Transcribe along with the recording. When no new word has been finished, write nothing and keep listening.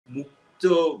মুক্ত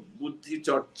বুদ্ধি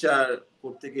চর্চা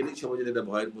করতে গেলেই সবাই যদি একটা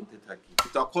ভয়ের মধ্যে থাকি।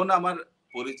 তখন আমার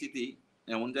পরিচিতি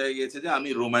এমন জায়গায় গিয়েছে যে আমি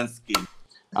রোম্যান্স কিং।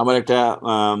 আমার একটা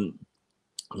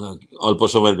অল্প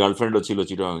সময়ের গার্লফ্রেন্ডও ছিল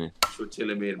চিটাগাংয়ে।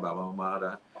 ছেলে মেয়ের বাবা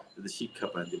মারা যদি শিক্ষা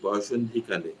পান যে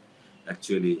বয়সন্ধিকালে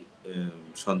অ্যাকচুয়ালি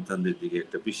সন্তানদের দিকে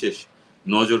একটা বিশেষ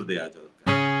নজর দেওয়া দরকার।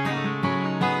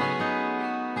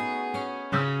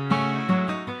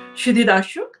 শুধু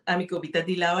দর্শক, আমি কবিতা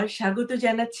দিলাওয়ার স্বাগত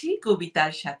জানাচ্ছি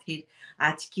কবিতার সাথে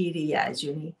আজকের এই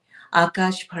আয়োজনে।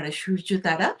 আকাশ ভরা সূর্য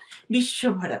তারা, বিশ্ব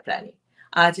ভরা প্রাণী।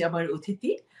 আজ আমার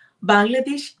অতিথি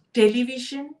বাংলাদেশ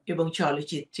টেলিভিশন এবং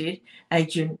চলচ্চিত্রের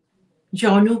একজন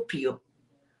জনপ্রিয়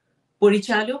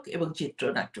পরিচালক এবং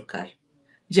চিত্রনাট্যকার,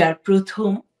 যার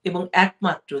প্রথম এবং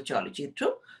একমাত্র চলচ্চিত্র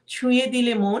ছুঁয়ে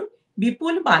দিলে মন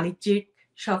বিপুল বাণিজ্যিক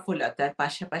সফলতার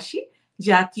পাশাপাশি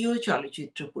জাতীয়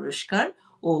চলচ্চিত্র পুরস্কার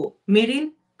ও মেরিল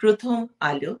প্রথম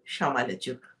আলো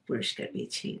সমালোচক পুরস্কার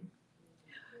পেয়েছিলেন।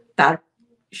 তার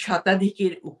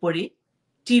শতাধিকের উপরে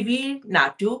টিভি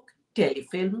নাটক,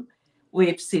 টেলিফিল্ম,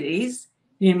 ওয়েব সিরিজ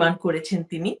নির্মাণ করেছেন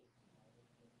তিনি,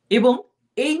 এবং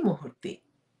এই মুহূর্তে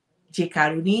যে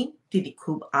কারণে তিনি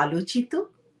খুব আলোচিত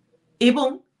এবং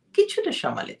কিছুটা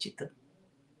সমালোচিত,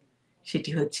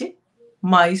 সেটি হচ্ছে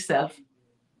মাইসেলফ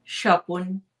স্বপন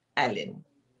অ্যালেন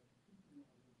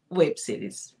ওয়েব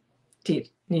সিরিজটির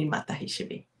নির্মাতা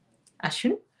হিসেবে।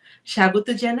 আসুন স্বাগত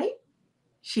জানাই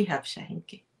শিহাব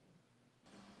শাহিনকে।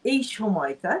 এই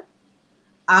সময়কার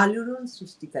আলোড়ন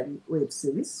সৃষ্টিকারী ওয়েব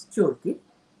সিরিজ চোরকে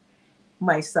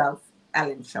মাইসেলফ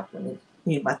অ্যালেন স্বপনের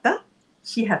নির্মাতা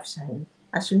শিহাব শাহিন,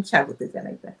 আসুন স্বাগত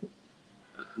জানাই তাকে।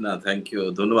 না, থ্যাংক ইউ,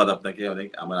 ধন্যবাদ আপনাকে অনেক।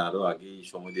 আমার আরো আগেই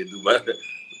সময় দিয়ে দুবার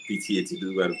পিছিয়েছি,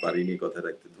 দুবার পারিনি কথা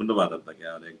রাখতে। ধন্যবাদ আপনাকে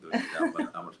অনেক।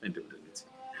 আমার ইন্টারভিউ নিয়েছি।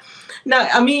 না,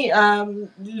 আমি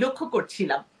লক্ষ্য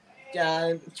করছিলাম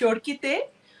চরকিতে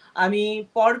আমি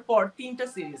পর 3টা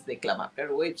সিরিজ দেখলাম আপনার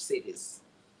ওয়েব সিরিজ।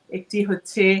 একটি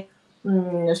হচ্ছে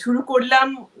শুরু করলাম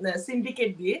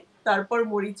সিন্ডিকেট দিয়ে, তারপর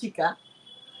মরিচিকা,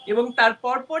 এবং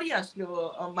তারপর পরই আসলো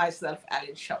মাইসেলফ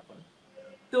অ্যালেন স্বপন।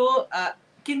 তো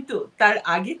কিন্তু তার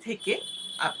আগে থেকে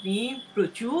আপনি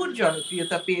প্রচুর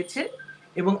জনপ্রিয়তা পেয়েছেন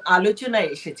এবং আলোচনায়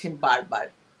এসেছেন বারবার।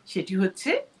 সেটি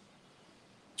হচ্ছে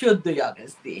 14ই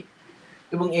আগস্ট দিয়ে,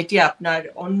 এবং এটি আপনার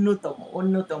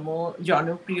অন্যতম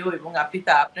জনপ্রিয়, এবং আপনি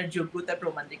তা আপনার যোগ্যতা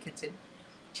প্রমাণ রেখেছেন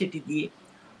সেটি দিয়ে।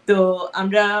 তো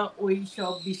আমরা ওই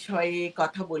সব বিষয়ে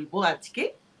কথা বলবো আজকে।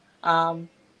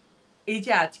 এই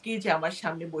যে আজকে যে আমার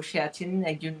সামনে বসে আছেন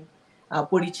একজন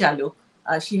পরিচালক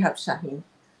শিহাব শাহিন,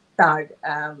 তার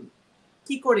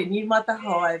কি করে নির্মাতা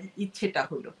হওয়ার ইচ্ছেটা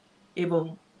হলো এবং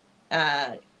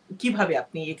কিভাবে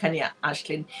আপনি এখানে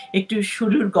আসলেন, একটু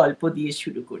শুরুর গল্প দিয়ে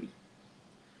শুরু করি।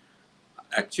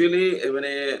 অ্যাকচুয়ালি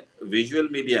মানে ভিজুয়াল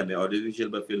মিডিয়ামে, অডিও ভিজুয়াল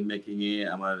বা ফিল্ম মেকিং এ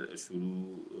আমার শুরু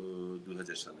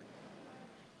 2000 সালে।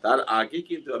 তার আগে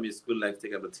কিন্তু আমি স্কুল লাইফ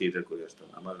থেকে আমরা থিয়েটার করে আসতাম।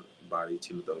 আমার বাড়ি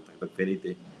ছিল তখন একটা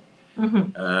ফেরিতে।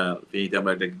 ফেরিতে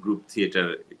আমরা একটা গ্রুপ থিয়েটার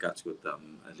কাজ করতাম,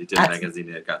 লিটল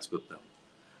ম্যাগাজিনে কাজ করতাম।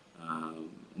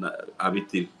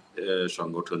 আবৃত্তির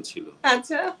সংগঠন ছিল।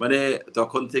 মানে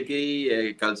তখন থেকেই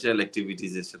কালচারাল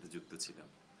অ্যাক্টিভিটিজ এর সাথে যুক্ত ছিলাম।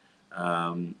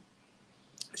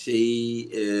 সেই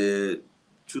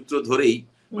সূত্র ধরেই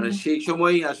মানে সেই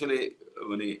সময় আসলে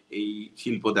মানে এই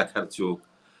শিল্প দেখার চোখ,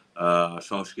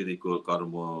 সংস্কৃতি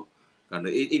কর্ম কারণ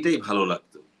এটাই ভালো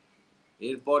লাগতো।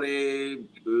 এরপরে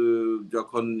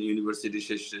যখন ইউনিভার্সিটি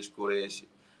শেষ করে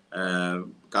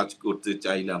কাজ করতে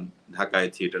চাইলাম, ঢাকায়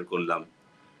থিয়েটার করলাম।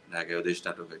 ঢাকায় দেশ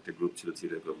নাটক একটা গ্রুপ ছিল,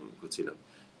 থিয়েটার করছিলাম।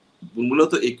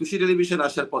 মূলত 21 টেলিভিশন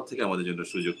আসার পর থেকে আমাদের জন্য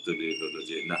সুযোগ তৈরি হলো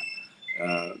যে না,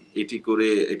 এটি করে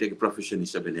এটাকে প্রফেশন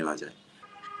হিসাবে নেওয়া যায়।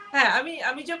 হ্যাঁ,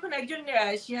 আমি যখন একজন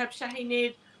শিহাব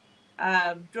শাহিনের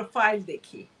প্রোফাইল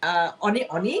দেখি,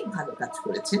 অনেক ভালো কাজ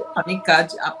করেছেন, অনেক কাজ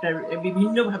আপনার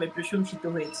বিভিন্নভাবে প্রশংসিত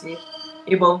হয়েছে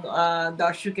এবং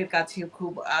দর্শকের কাছে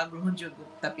খুব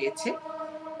গ্রহণযোগ্যতা পেয়েছে।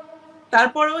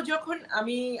 তারপরেও যখন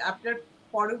আমি আপনার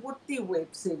পরবর্তী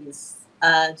ওয়েব সিরিজ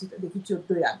যেটা দেখি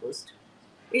 14ই আগস্ট,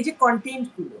 এই যে কন্টেন্ট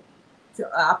গুলো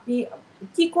আপনি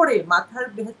কি করে মাথার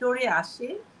ভেতরে আসে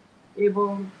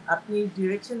এবং আপনি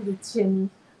ডিরেকশন দিচ্ছেন,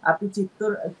 আপনি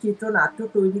চিত্রনাট্য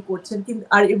তৈরি করছেন, কিন্তু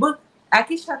আর এবং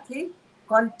একই সাথে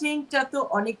কন্টেন্টটা তো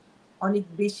অনেক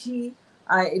বেশি।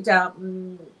 এটা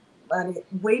মানে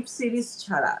ওয়েব সিরিজ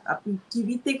ছাড়া আপনি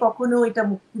টিভিতে কখনো এটা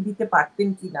মুক্তি দিতে পারতেন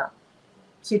কিনা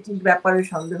সেটির ব্যাপারে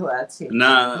সন্দেহ আছে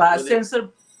না, বা সেন্সর।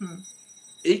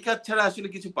 এই কাজ ছাড়া আসলে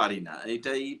কিছু পারি না।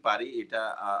 এটাই পারি, এটা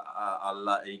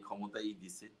আল্লাহ এই ক্ষমতাই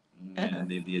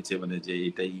দিয়েছে, মানে যে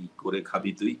এটাই করে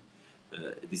খাবি তুই।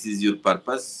 This is your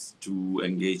purpose to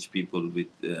engage people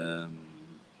with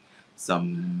some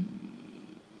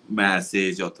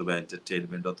message অথবা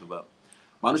entertainment অথবা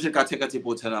মানুষের কাছাকাছি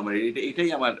পৌঁছানো আমার এটাই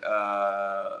আমার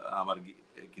আমার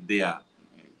দেয়া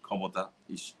ক্ষমতা,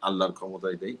 আল্লাহর ক্ষমতা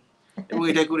এটাই, এবং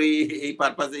এটা করে এই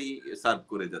পারপাজেই সার্ভ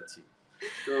করে যাচ্ছি।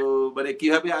 তো মানে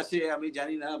কিভাবে আসে আমি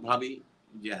জানি না, ভাবি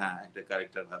যে হ্যাঁ একটা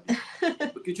ক্যারেক্টার ভাবি,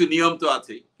 কিছু নিয়ম তো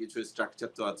আছে, কিছু স্ট্রাকচার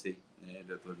তো আছে,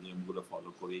 এটা তো নিয়মগুলো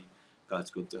ফলো করেই কাজ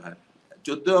করতে হয়।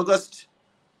 14 আগস্ট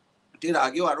এর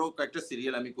আগেও আরো কয়েকটা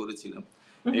সিরিয়াল আমি করেছিলাম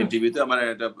টিভিতে। আমার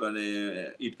একটা মানে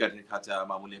ইট কাঠের খাঁচা,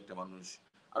 মামুলি একটা মানুষ,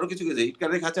 আরো কিছু কিছু। ইট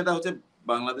কাঠের খাঁচাটা হচ্ছে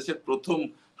বাংলাদেশের প্রথম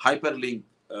হাইপার লিঙ্ক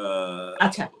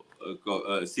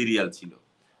সিরিয়াল ছিল,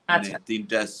 মানে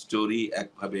 3টা স্টোরি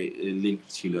একভাবে লিঙ্ক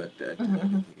ছিল একটা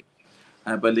থেকে,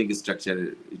 হাইপার লিঙ্ক স্ট্রাকচারের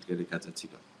ইট কাঠের খাঁচা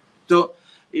ছিল। তো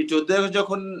এই 14 আগস্ট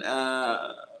যখন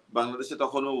বাংলাদেশে,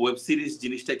 তখনও ওয়েব সিরিজ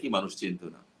জিনিসটা কি মানুষ চিনত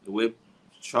না। ওয়েব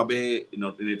সবে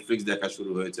নেটফ্লিক্স দেখা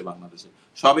শুরু হয়েছে বাংলাদেশে,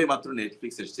 সবে মাত্র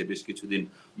নেটফ্লিক্স এসছে,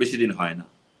 বেশি দিন হয় না,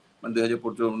 মানে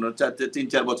 2015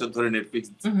 3-4 বছর ধরে নেটফ্লিক্স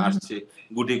আসছে।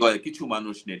 গুটি কয়েক কিছু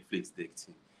মানুষ নেটফ্লিক্স দেখছে,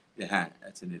 যে হ্যাঁ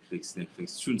আচ্ছা নেটফ্লিক্স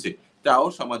শুনছে, তাও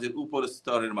সমাজের উপর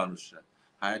স্তরের মানুষরা,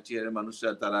 হায়ার টিয়ারের মানুষরা,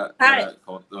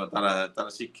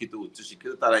 তারা শিক্ষিত, উচ্চ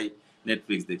শিক্ষিত, তারাই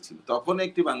নেটফ্লিক্স দেখছিল। তখন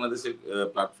একটি বাংলাদেশের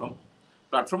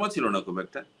প্ল্যাটফর্মও ছিল না খুব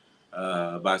একটা,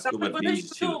 বায়োস্কোপ আর বিঞ্জ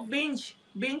ছিল,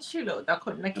 বিঞ্জ ছিল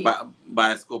তখন নাকি,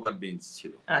 বায়োস্কোপ আর বিঞ্জ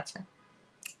ছিল। আচ্ছা,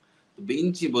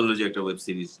 বিঞ্জই বললো যে একটা ওয়েব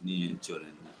সিরিজ নিয়ে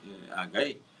চলেন আগাই।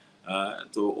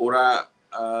 তো ওরা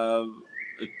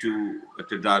একটু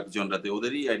একটা ডার্ক জনরাতে,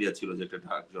 ওদেরই আইডিয়া ছিল যে একটা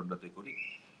ডার্ক জনরাতে করি,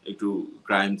 একটু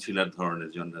ক্রাইম থ্রিলার ধরনের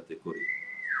জনরাতে করি।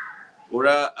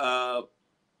 ওরা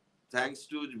থ্যাঙ্কস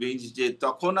টু বিঞ্জ, যে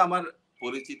তখন আমার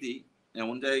পরিচিতি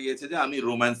এমন জায়গায় গিয়েছে যে আমি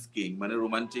রোম্যান্স কিং, মানে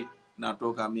রোমান্টিক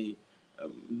নাটক আমি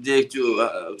যে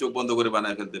চোখ বন্ধ করে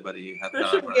বানায় ফেলতে পারি,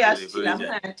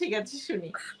 ঠিক আছে শুনি,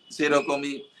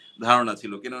 সেরকমই ধারণা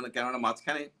ছিল। কেননা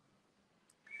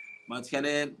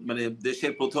মাঝখানে মানে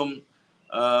দেশের প্রথম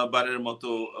বারের মতো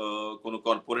কোন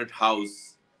কর্পোরেট হাউস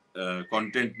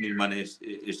কন্টেন্ট নির্মাণে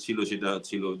এসেছিল, সেটা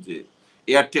ছিল যে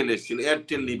এয়ারটেল এসেছিল,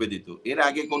 এয়ারটেল নিবেদিত। এর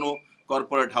আগে কোনো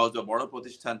কর্পোরেট হাউস বা বড়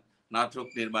প্রতিষ্ঠান নাটক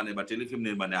নির্মাণে বা টেলিফিল্ম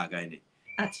নির্মাণে আগায়নি।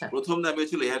 প্রথম নামে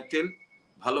ছিল এয়ারটেল,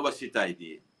 ভালোবাসি তাই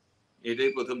দিয়ে,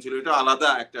 এটাই প্রথম ছিল। এটা আলাদা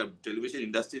একটা টেলিভিশন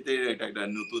ইন্ডাস্ট্রিতে, এটা একটা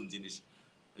নতুন জিনিস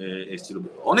এসেছিল।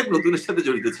 অনেক নতুনের সাথে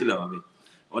জড়িত ছিলাম আমি,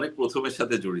 অনেক প্রথমের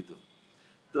সাথে জড়িত।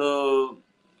 তো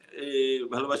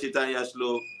ভালোবাসি তাই আসলো,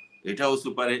 এটাও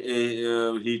সুপার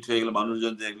হিট হয়ে গেল,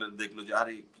 মানুষজন দেখলো যে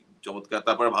আরে চমৎকার।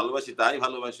 তারপরে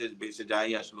ভালোবাসে বেশে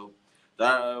যাই আসলো।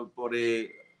 তারপরে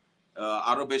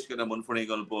আরো বেশ কয়েকটা মনফুনি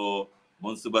গল্প,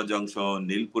 মনসুবা জংশন,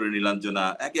 নীলপুরে নীলাঞ্জনা,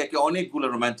 একে একে অনেকগুলো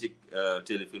রোমান্টিক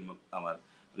টেলিফিল্ম আমার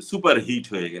সুপার হিট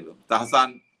হয়ে গেল। তাহসান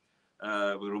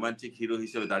রোমান্টিক হিরো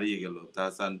হিসেবে দাঁড়িয়ে গেল।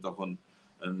 তাহসান তখন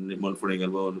মনফুনি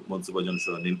গল্প, মনসুবা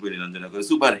জংশন, নীলপুরে নীলাঞ্জনা করে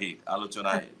সুপার হিট,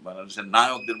 আলোচনায় বাংলাদেশের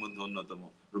নায়কদের মধ্যে অন্যতম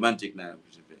রোমান্টিক নায়ক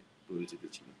হিসেবে পরিচিত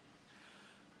ছিল।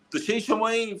 তো সেই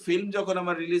সময় ফিল্ম যখন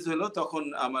আমার রিলিজ হলো, তখন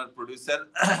আমার প্রডিউসার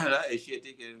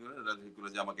এশিয়াটিক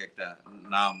যে আমাকে একটা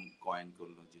নাম কয়েন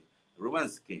করলো, যে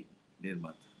রোম্যান্স কিং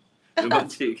নির্মাতা,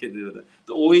 রোমান্টিক নির্মাতা।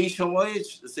 তো ওই সময়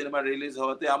সিনেমা রিলিজ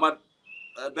হওয়াতে আমার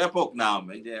ব্যাপক নাম,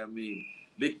 এই যে আমি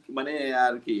মানে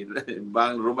আর কি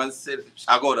রোম্যান্সের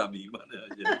সাগর আমি, মানে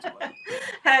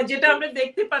হ্যাঁ, যেটা আমরা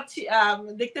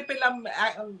দেখতে পেলাম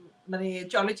মানে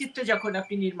চলচ্চিত্রে যখন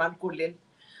আপনি নির্মাণ করলেন,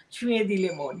 ছুঁয়ে দিলে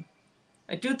মন,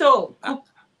 এটাও তো খুব,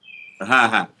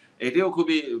 হ্যাঁ এটাও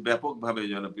খুবই ব্যাপকভাবে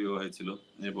জনপ্রিয় হয়েছিল,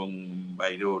 এবং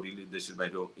বাইরেও দেশের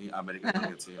বাইরেও, আমেরিকাতে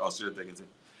গেছে, অস্ট্রেলিয়াতে গেছে।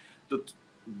 তো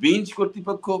বিঞ্জ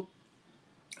কর্তৃপক্ষ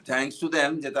থ্যাঙ্কস টু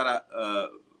দেম, যে তারা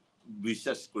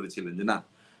বিশ্বাস করেছিলেন যে না,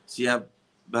 শিহাব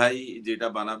ভাই যেটা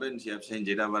বানাবেন, শিহাব শাহীন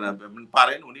যেটা বানাবেন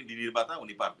পারেন, উনি নির্মাতা,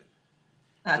 উনি পারবেন,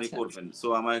 উনি করবেন। সো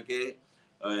আমাকে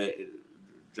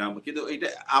কিন্তু এটা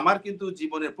আমার কিন্তু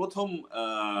জীবনের প্রথম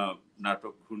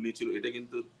নাটক ঘূর্ণি ছিল। এটা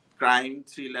কিন্তু crime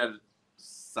thriller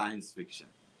science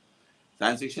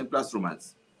fiction plus romance.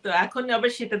 তো এখন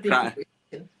আবার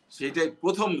সেটাই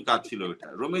প্রথম কাজ ছিল। এটা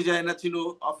রোমে জায়না ছিল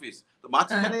অফিস, তো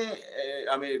মাঝখানে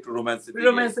আমি একটু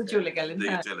রোম্যান্সে চলে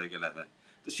গেলাম।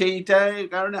 তো সেইটার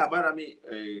কারণে আবার আমি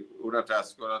ওরা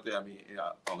টাস্ক করাতে আমি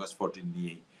অগাস্ট 14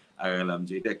 নিয়ে গেলাম,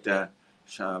 যে এটা একটা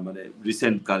মানে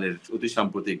রিসেন্ট কালের অতি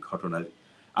সাম্প্রতিক ঘটনা।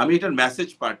 আমি এটার মেসেজ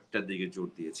পার্টটার দিকে জোর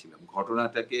দিয়েছিলাম,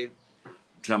 ঘটনাটাকে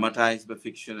ড্রামাটাইজ বা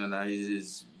ফিকশনালাইজ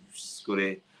করে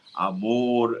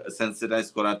মোর সেন্সিটাইজ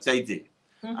করার চাইতে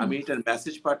আমি এটার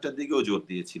মেসেজ পার্টটার দিকেও জোর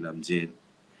দিয়েছিলাম, যে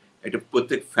এটা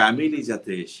প্রত্যেক ফ্যামিলি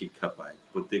যাতে শিক্ষা পায়,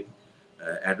 প্রত্যেক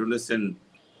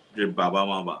অ্যাডোলেসেন্টের বাবা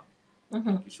মা,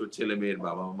 কিশোর ছেলে মেয়ের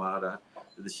বাবা মারা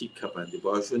যাতে শিক্ষা পায়, যে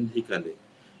বয়সন্ধিকালে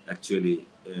অ্যাকচুয়ালি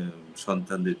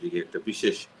সন্তানদের দিকে একটা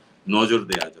বিশেষ নজর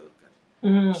দেওয়া দরকার।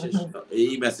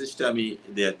 এই মেসেজটা আমি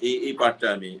এই পার্টটা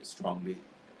আমি স্ট্রংলি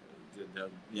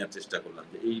নেওয়ার চেষ্টা করলাম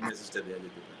যে এই মেসেজটা দেওয়া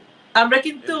যেতে পারে। আমরা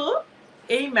কিন্তু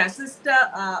এই মেসেজটা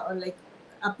লাইক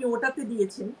আপনি ওটাতে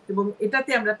দিয়েছেন এবং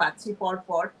এটাতে আমরা পাচ্ছি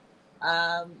পরপর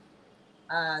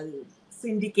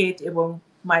সিন্ডিকেট এবং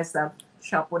মাইসাফ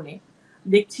স্বপনে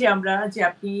দেখছি আমরা যে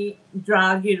আপনি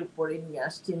ড্রাগের উপরে নিয়ে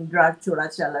আসছেন, ড্রাগ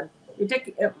চোরাচালান।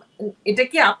 এটা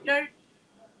কি আপনার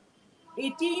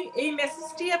এই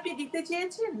মেসেজটি আপনি দিতে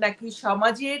চেয়েছেন, নাকি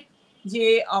সমাজের যে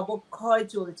অবক্ষয়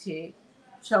চলছে,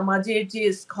 সমাজের যে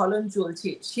স্খলন চলছে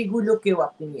সেগুলোকেও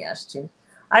আপনি নিয়ে আসছেন?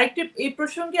 আরেকটি এই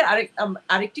প্রসঙ্গে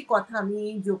আরেকটি কথা আমি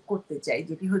যোগ করতে চাই,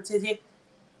 যেটি হচ্ছে যে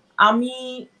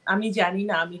আমি জানি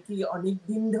না আমি কি অনেক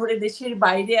দিন ধরে দেশের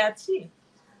বাইরে আছি,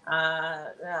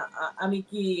 আমি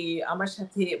কি আমার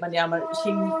সাথে মানে আমার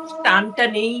সেই টানটা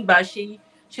নেই বা সেই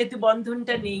সেতু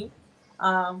বন্ধনটা নেই।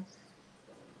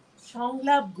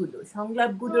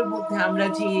 সংলাপগুলোর মধ্যে আমরা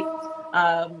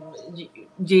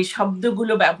যে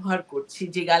শব্দগুলো ব্যবহার করছি,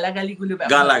 যে গালাগালিগুলো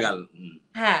গালাগাল।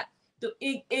 হ্যাঁ, তো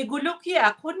এগুলো কি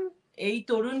এখন এই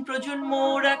তরুণ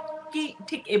প্রজন্মরা কি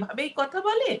ঠিক এভাবেই কথা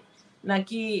বলে,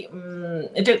 নাকি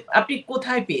এটা আপনি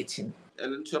কোথায় পেয়েছেন?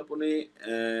 অ্যালেন স্বপনে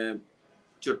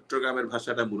চট্টগ্রামের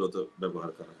ভাষাটা মূলত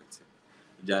ব্যবহার করা হয়েছে।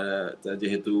 যারা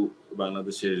যেহেতু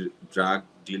বাংলাদেশের ড্রাগ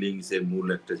ডিলিংস এর মূল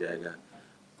একটা জায়গা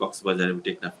কক্সবাজার এবং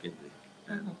টেকনাফ কেন্দ্রে।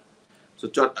 তো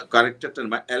ক্যারেক্টারটার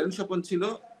অ্যালেন স্বপন ছিল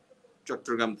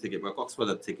চট্টগ্রাম থেকে বা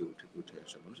কক্সবাজার থেকে উঠে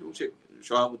আসা মানুষ, এবং সে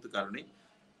স্বভাবত কারণে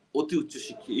অতি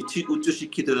উচ্চ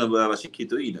শিক্ষিত বা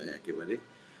শিক্ষিতই নয়, একেবারে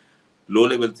লো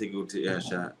লেভেল থেকে উঠে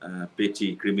আসা পেটি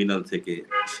ক্রিমিনাল থেকে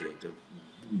সে একটা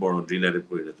বড় ড্রিলারে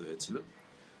পরিণত হয়েছিল।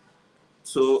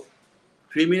 সো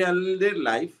ক্রিমিনালদের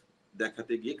লাইফ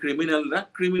দেখাতে গিয়ে ক্রিমিনালরা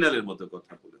ক্রিমিনালের মতো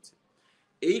কথা বলেছে।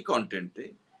 এই কন্টেন্টে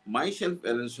মাইসেলফ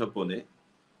অ্যালেন স্বপনে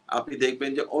আপনি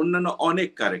দেখবেন যে অন্যান্য অনেক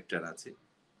ক্যারেক্টার আছে।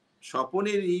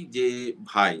 স্বপনেরই যে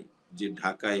ভাই যে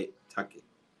ঢাকায় থাকে,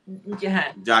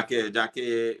 যাকে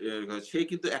সে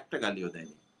কিন্তু একটা গালিও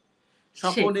দেয়নি।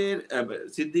 স্বপনের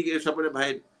স্বপনের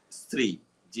ভাইয়ের স্ত্রী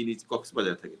যিনি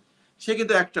কক্সবাজার থাকে, সে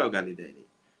কিন্তু একটাও গালি দেয়নি।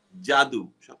 জাদু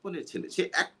স্বপনের ছেলে, সে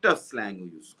একটা স্ল্যাং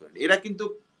ইউজ করে। এরা কিন্তু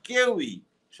কেউই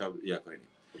সব করেনি।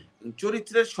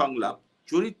 চরিত্রের সংলাপ,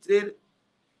 চরিত্রের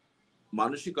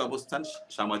মানসিক অবস্থান,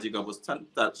 সামাজিক অবস্থান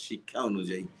তার শিক্ষা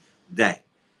অনুযায়ী দেয়।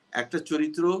 একটা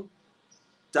চরিত্র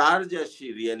তার যে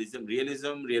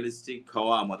রিয়েলিস্টিক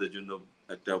হওয়া আমাদের জন্য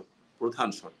একটা প্রধান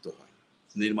শর্ত হয়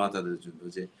নির্মাতাদের জন্য,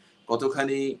 যে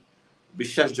কতখানি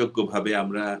বিশ্বাসযোগ্যভাবে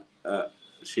আমরা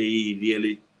সেই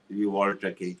রিয়েলিটি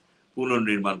ওয়ার্ল্ডটাকে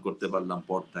পুনর্নির্মাণ করতে পারলাম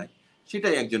পর্দায়,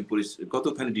 সেটাই একজন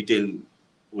কতখানি ডিটেল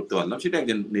করতে পারলাম, সেটা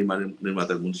একজন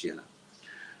নির্মাতার মুন্সিয়ানা।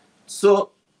 সো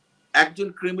একজন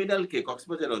ক্রিমিনালকে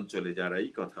কক্সবাজার অঞ্চলে যারাই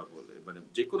কথা বলে, মানে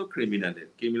যে কোনো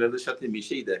ক্রিমিনালের সাথে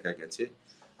মিশেই দেখা গেছে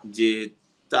যে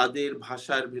তাদের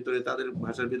ভাষার ভিতরে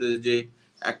যে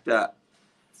একটা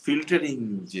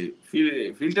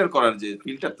ফিল্টার করার যে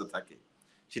ফিল্টারটা থাকে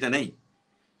সেটা নেই।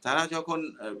 তারা যখন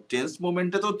টেন্স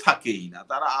মোমেন্টে তো থাকেই না,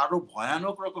 তারা আরো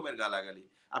ভয়ানক রকমের গালাগালি।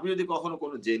 আপনি যদি কখনো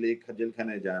কোনো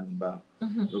জেলখানায় যান বা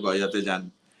গয়াতে যান,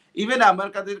 ইভেন আমার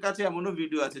কাছে এমনও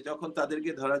ভিডিও আছে যখন তাদেরকে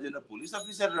ধরার জন্য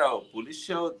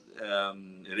পুলিশরাও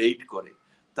রেইড করে,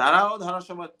 তারাও ধরার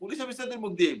সময় পুলিশ অফিসারদের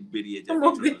মুখ দিয়ে বেরিয়ে যায়।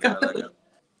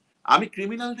 আমি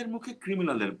ক্রিমিনালদের মুখে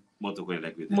ক্রিমিনালের মতো করে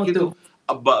রাখবি, কিন্তু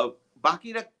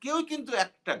বাকিরা কেউ কিন্তু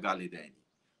একটা গালি দেয়নি।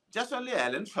 জাস্ট অনলি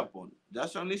অ্যালেন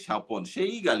স্বপন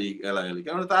সেই গালাগালি,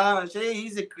 কারণ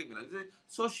ইজ এ ক্রিমিনাল,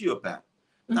 সোশিওপ্যাথ।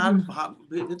 তার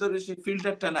ভেতরে সেই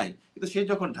ফিল্টারটা নাই। কিন্তু সে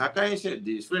যখন ঢাকায় এসে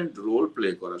ডিফারেন্ট রোল প্লে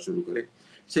করা শুরু করে,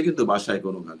 সে কিন্তু বাসায়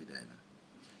কোনো গালি দেয় না।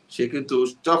 সে কিন্তু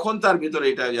যখন তার ভিতরে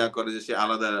এটা করে যে সে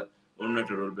আলাদা অন্য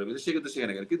একটা রোল প্লে করে, সে কিন্তু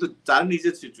সেখানে গেলে, কিন্তু তার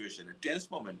নিজের সিচুয়েশনে টেন্স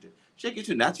মোমেন্টে সে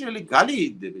কিছু ন্যাচারালি গালি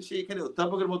দেবে। সে এখানে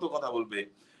অধ্যাপকের মতো কথা বলবে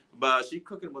বা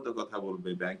শিক্ষকের মতো কথা বলবে,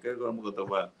 ব্যাংকের কর্মকর্তা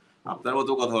বা আপনার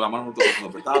মতো কথা বলবে, আমার মতো কথা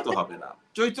বলবে, তা তো হবে না।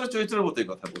 চরিত্রের মতোই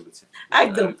কথা বলেছে,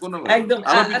 একদম একদম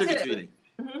কিছুই নেই।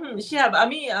 শিহাব,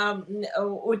 আমি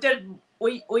ওইটার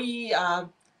ওই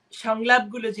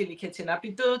সংলাপগুলো যে লিখেছেন, আপনি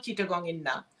তো চিটাগং এর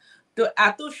না, তো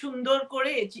এত সুন্দর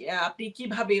করে আপনি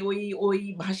কিভাবে ওই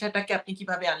ভাষাটাকে আপনি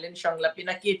কিভাবে আনলেন সংলাপে,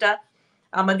 নাকি এটা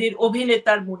আমাদের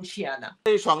অভিনেতার মুন্সিয়ানা?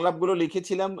 এই সংলাপগুলো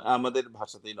লিখেছিলাম আমাদের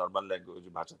ভাষাতেই, নরমাল ল্যাঙ্গুয়েজ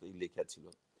ভাষাতেই লেখা ছিল।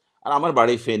 আর আমার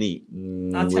বাড়ি ফেনী,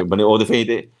 মানে ওদের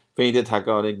ফেনীতে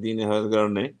থাকা অনেক দিন হওয়ার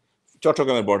কারণে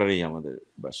চট্টগ্রামের বর্ডারেই আমাদের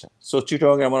বাসা। সো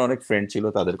চিটাগংয়ে আমার অনেক ফ্রেন্ড ছিল,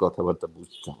 তাদের কথাবার্তা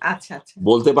বুঝতাম। আচ্ছা,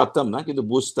 বলতে পারতাম না, কিন্তু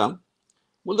বুঝতাম।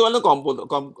 বলতে পারলে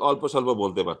কম অল্প স্বল্প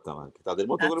বলতে পারতাম আর কি। তাদের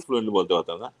মতো করে ফ্লুয়েন্টলি বলতে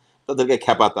পারতাম না। তাদেরকে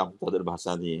খেপাতাম তাদের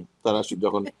ভাষা নিয়ে। তারা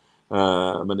যখন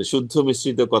মানে শুদ্ধ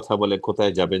মিশ্রিত কথা বলে,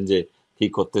 কোথায় যাবেন যে, কি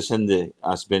করতেছেন যে,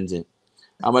 আসবেন যে।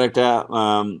 আমার একটা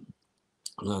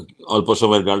অল্প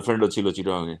সময়ের গার্লফ্রেন্ডও ছিল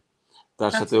চিটাগংয়ে।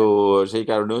 তার সাথেও সেই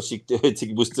কারণেও শিখতে হয়েছে,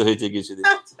 বুঝতে হয়েছে কিছুদিন।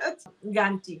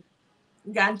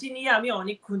 গানটি নিয়ে আমি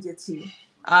অনেক খুঁজেছি,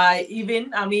 ইভেন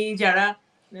আমি যারা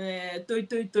তৈ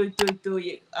তৈ তৈ তৈ তৈ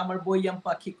আমার বইয়াম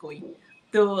পাখি কই,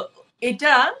 তো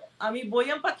এটা আমি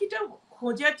বইয়াম পাখিটা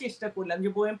খোঁজার চেষ্টা করলাম যে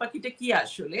বইয়াম পাখিটা কি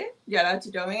আসলে, যারা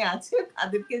চিটাগাং এ আছে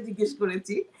তাদেরকে জিজ্ঞেস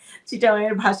করেছি চিটাগাং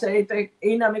এর ভাষায় এটা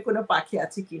এই নামে কোনো পাখি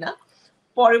আছে কিনা।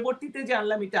 পরবর্তীতে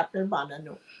জানলাম এটা আপনার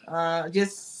বানানো,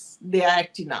 জাস্ট দেয়া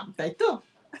একটি নাম, তাই তো?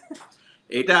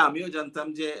 এটা আমিও জানতাম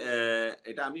যে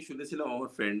এটা আমি শুনেছিলাম আমার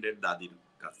ফ্রেন্ডের দাদির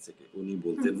কাছ থেকে। উনি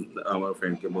বলতেন, আমার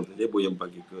ফ্রেন্ডকে বলতেন যে বইয়াম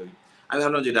পাখি কই। আমি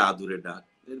ভাবলাম যেটা আদুরে ডাক,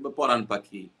 পরাণ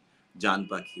পাখি, জান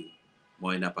পাখি,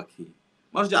 ময়না পাখি,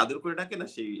 মানুষ যে আদর করে ডাকে না,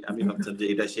 সেই আমি ভাবছিলাম যে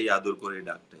এটা সেই আদর করে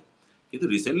ডাকটাই। কিন্তু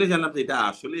রিসেন্টলি জানলাম যে এটা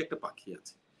আসলে একটা পাখি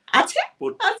আছে।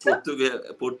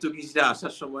 পর্তুগিজরা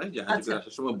আসার সময়, জাহাজে করে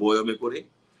আসার সময় বয়মে করে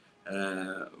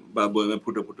বা বয়মে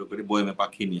ফুটো ফুটো করে বয়মে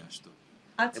পাখি নিয়ে আসতো,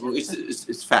 এবং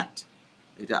ইটস ফ্যাক্ট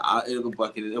এটা এরকম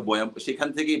পাখি বয়াম, সেখান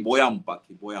থেকেই বয়াম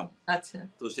পাখি, বয়াম। আচ্ছা,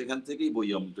 তো সেখান থেকেই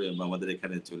বয়াম আমাদের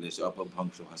এখানে চলে এসে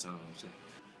অপভ্রংশ ভাষার অংশ।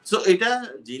 সো এটা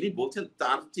যিনি বলছেন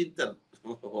তার চিন্তা,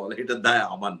 এটা দায়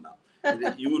আমার না,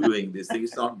 you doing this thing,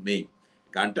 it's not me.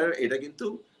 গানটার এটা কিন্তু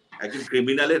একজন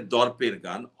ক্রিমিনালের দর্পের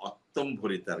গান,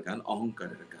 অত্যম্ভরিতার গান,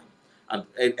 অহংকারের গান, আর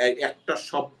একটা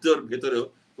শব্দের ভেতরেও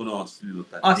কোনো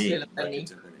অশ্লীলতা নেই,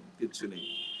 কিছু নেই।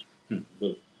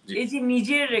 এই যে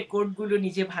নিজের রেকর্ড গুলো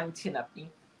নিজে ভাঙছেন আপনি,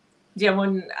 যেমন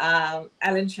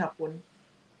অ্যালেন স্বপন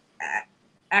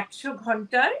 100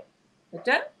 ঘন্টায়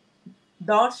এটা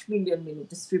 10 মিলিয়ন মিনিট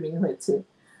স্ট্রিমিং হয়েছে।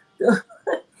 তো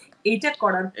এটা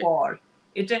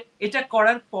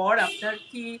করার পর আপনার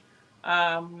কি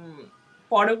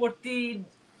পরবর্তী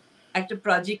একটা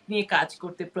প্রজেক্ট নিয়ে কাজ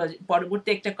করতে, পরবর্তী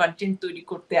একটা কন্টেন্ট তৈরি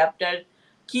করতে আপনার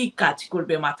কি কাজ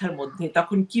করবে মাথার মধ্যে?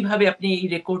 তখন কিভাবে আপনি এই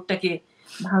রেকর্ডটাকে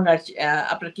ভাঙার,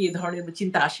 আপনার কি এই ধরনের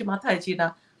চিন্তা আসে মাথায় যে না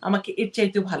আমাকে এর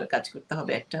চাইতেও ভালো কাজ করতে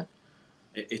হবে একটা?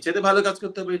 এর চাইতে ভালো কাজ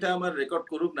করতে হবে, এটা আমার রেকর্ড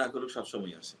করুক না করুক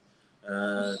সবসময় আসে।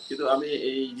 কিন্তু আমি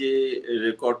এই যে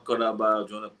রেকর্ড করা বা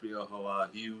জনপ্রিয় হওয়া,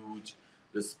 হিউজ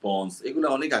রেসপন্স, এগুলো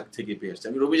অনেক আগ থেকে পেয়ে আসছি।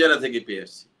 আমি রবিজানা থেকে পেয়ে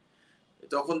আসছি,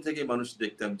 তখন থেকে মানুষ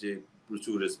দেখতাম যে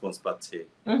প্রচুর রেসপন্স পাচ্ছে।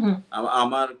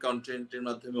 আমার কন্টেন্টের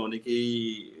মাধ্যমে অনেকেই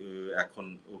এখন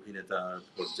অভিনেতার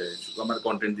পর্যায়ে, আমার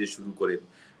কন্টেন্ট দিয়ে শুরু করে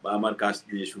বা আমার কাজ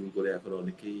দিয়ে শুরু করে এখন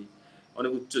অনেকেই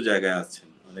অনেক উচ্চ জায়গায় আছেন,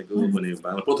 অনেকে মানে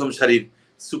প্রথম সারির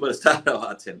সুপারস্টাররাও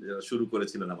আছেন যারা শুরু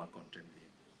করেছিলেন আমার কন্টেন্ট দিয়ে।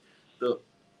 তো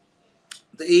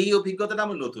এই অভিজ্ঞতাটা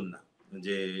আমার নতুন না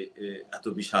যে এত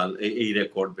বিশাল এই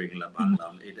রেকর্ড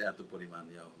ভাঙলাম, এটা এত পরিমাণ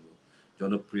হলো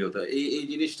জনপ্রিয়তা, এই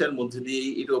জিনিসটার মধ্যে দিয়ে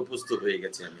এটা অভ্যস্ত হয়ে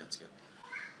গেছে আমি আজকে।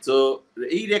 তো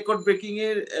এই রেকর্ড ব্রেকিং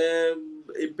এর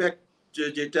ইম্প্যাক্ট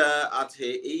যেটা আছে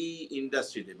এই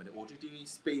ইন্ডাস্ট্রিতে, মানে ওটিটি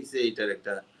স্পেসে, এটার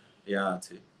একটা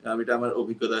আছে। এটা আমার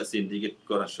অভিজ্ঞতা সিন্ডিকেট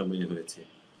করার সময় হয়েছে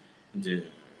যে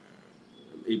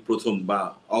এই প্রথম বা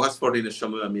অগাস্ট 14 এর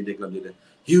সময় আমি দেখলাম যেটা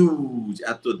হিউজ,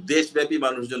 এত দেশব্যাপী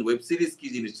মানুষজন ওয়েব সিরিজ কি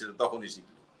জিনিস সেটা তখনই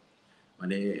শিখলো,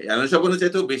 মানে অ্যালেন স্বপনের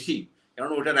চাইতেও বেশি,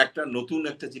 কারণ ওটার একটা নতুন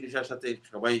একটা জিনিসের সাথে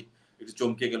সবাই একটু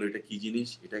চমকে গেল, এটা কি জিনিস,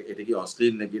 এটা কি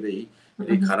অশ্লীল নাকি,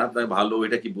 এটা খারাপ না ভালো,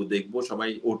 এটা কি দেখবো সবাই,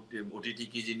 ওটিটি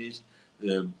কি জিনিস,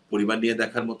 পরিবার নিয়ে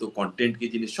দেখার মতো কন্টেন্ট কি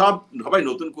জিনিস, সবাই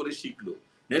নতুন করে শিখলো।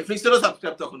 নেটফ্লিক্সেরও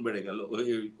সাবস্ক্রাইব তখন বেড়ে গেল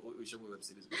ওই সময় ওয়েব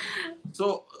সিরিজ। সো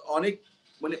অনেক,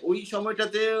 মানে ওই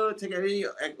সময়টাতে থেকে এই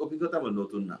এক অভিজ্ঞতা আমার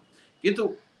নতুন না, কিন্তু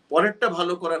পরেরটা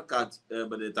ভালো করার কাজ,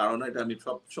 মানে তাড়না, এটা আমি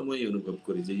সব সময় অনুভব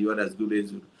করি যে you R as good age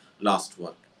your last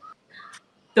work.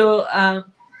 তো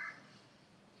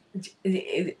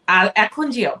এখন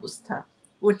যে অবস্থা,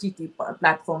 ওটিটি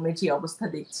প্ল্যাটফর্মে যে অবস্থা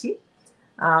দেখছি,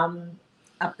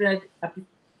 আপনি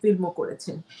ফিল্মও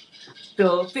করেছেন, তো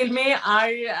ফিল্মে আর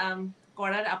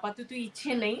করার আপাতত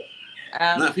ইচ্ছে নেই?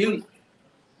 না,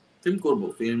 ফিল্ম করবো,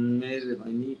 ফিল্মের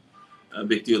হয়নি,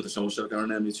 ব্যক্তিগত সমস্যার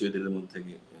কারণে আমি সুইডেনের মন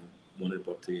থেকে, মনের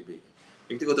পর থেকে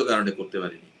ব্যক্তিগত কারণে করতে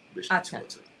পারিনি বেশ কিছু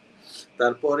বছর।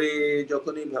 তারপরে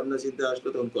যখনই ভাবনা চিন্তা আসলো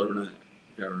তখন করোনার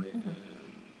কারণে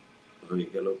হয়ে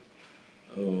গেল,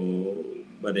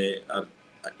 মানে আর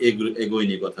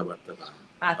এগোয়নি কথাবার্তা।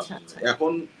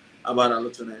 এখন আবার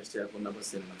আলোচনা আসছে, এখন আবার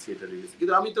সিনেমা থিয়েটার রিলিজ।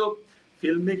 কিন্তু আমি তো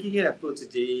ফিল্ম মেকিং এর অ্যাপ্রোচ,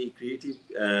 যে ক্রিয়েটিভ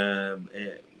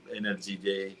এনার্জি,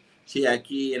 যে সেই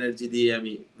একই এনার্জি দিয়ে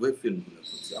আমি ওয়েব ফিল্ম গুলো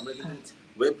করছি। আমরা কিন্তু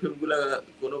ওয়েব ফিল্ম গুলা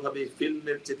কোনোভাবে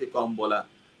ফিল্মের চেয়ে কম বলা,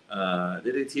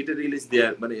 থিয়েটার রিলিজ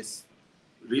দেওয়ার, মানে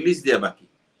রিলিজ দেওয়া বাকি।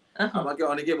 আমাকে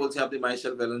অনেকে বলছে আপনি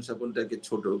মাইশাল অ্যালেন স্বপনটাকে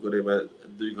ছোট করে বা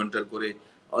 2 ঘন্টার করে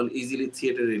ইজিলি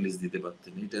থিয়েটার রিলিজ দিতে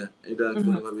পারতেন, এটা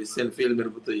কোনোভাবে সেলফ ফিল্মের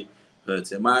মতোই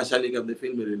হয়েছে। মায়া শালিক আপনি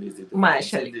ফিল্মে রিলিজ দিতে,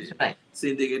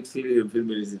 সিন্ডিকেট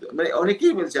ফিল্মে রিলিজ দিতে, মানে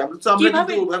অনেকেই বলছে আমরা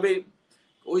কিন্তু ওভাবে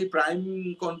ওই প্রাইম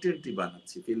কন্টেন্টই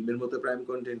বানাচ্ছি, ফিল্মের মতো প্রাইম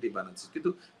কন্টেন্টই বানাচ্ছি, কিন্তু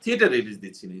থিয়েটার রিলিজ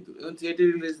দিচ্ছি না। থিয়েটার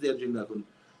রিলিজ দেওয়ার জন্য এখন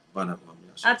বানাবো আমি।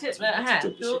 আচ্ছা, হ্যাঁ,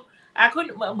 তো এখন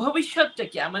ভবিষ্যৎটা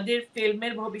কি, আমাদের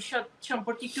ফিল্মের ভবিষ্যৎ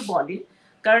সম্পর্কে একটু বলেন।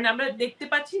 কারণ আমরা দেখতে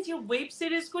পাচ্ছি যে ওয়েব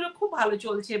সিরিজ গুলো খুব ভালো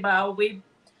চলছে, বা ওয়েব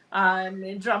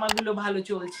ড্রামা গুলো ভালো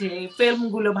চলছে, ফিল্ম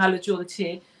গুলো ভালো চলছে।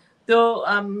 তো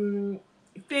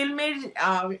ফিল্মের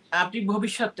আপনি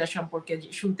ভবিষ্যৎটা সম্পর্কে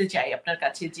শুনতে চাই আপনার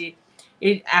কাছে, যে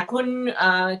এখন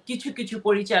কিছু কিছু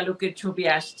পরিচালকের ছবি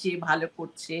আসছে, ভালো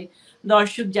করছে,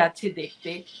 দর্শক যাচ্ছে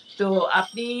দেখতে। তো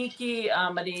আপনি কি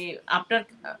মানে আপনার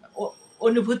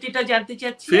অনুভূতিটা জানতে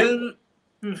চাচ্ছি।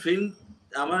 ফিল্ম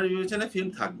আমার বিবেচনায় ফিল্ম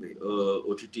থাকবে,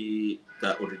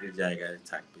 ওটিটির জায়গায়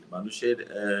থাকবে। মানুষের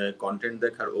কন্টেন্ট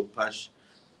দেখার অভ্যাস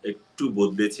একটু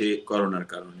বদলেছে করোনার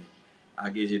কারণে।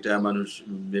 আগে যেটা মানুষ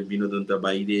বিনোদনটা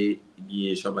বাইরে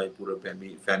গিয়ে সবাই পুরো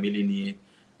ফ্যামিলি নিয়ে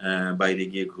বাইরে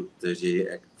গিয়ে ঘুরতে, যে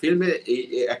ফিল্মে এই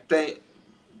একটাই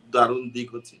দারুণ দিক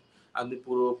হচ্ছে আপনি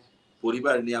পুরো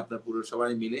পরিবার নিয়ে আপনার পুরো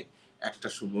সবাই মিলে একটা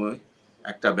সময়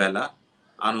একটা বেলা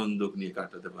আনন্দ নিয়ে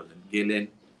কাটাতে পারলেন। গেলেন,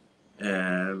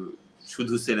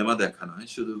 শুধু সিনেমা দেখা নয়,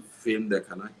 শুধু ফিল্ম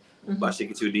দেখা নয়, বাসে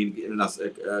কিছু দিন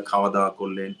খাওয়া দাওয়া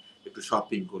করলেন, একটু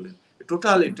শপিং করলেন,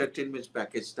 টোটাল এন্টারটেইনমেন্ট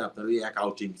প্যাকেজটা আপনার ওই এক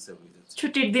আউটিং হয়ে যাচ্ছে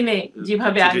ছুটির দিনে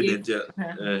যেভাবে আগে।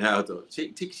 হ্যাঁ, হয়তো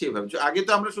ঠিক সেভাবে। আগে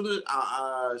তো আমরা শুধু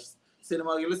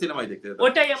সিনেমা গেলে সিনেমাই দেখতে যেতাম,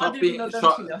 ওটাই আমাদের বিনোদন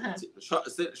ছিল। হ্যাঁ,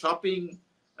 শপিং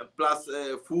প্লাস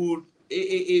ফুড,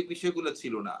 এই বিষয়গুলো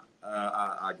ছিল না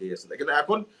আগে আসলে, কিন্তু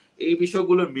এখন এই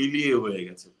বিষয়গুলো মিলিয়ে হয়ে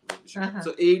গেছে।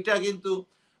 তো এইটা কিন্তু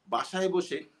বাসায়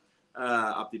বসে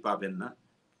আপনি পাবেন না।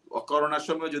 করোনার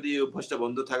সময় যদি অভ্যাসটা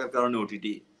বন্ধ থাকার কারণে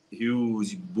ওটিটি হিউজ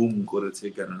বুম করেছে,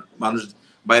 কারণ মানুষ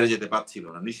বাইরে যেতে পারছিল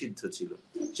না, নিষিদ্ধ ছিল,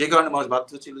 সেই কারণে মানুষ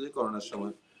বাধ্য ছিল যে করোনার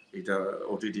সময় এটা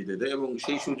ওটিটিতে দেয়, এবং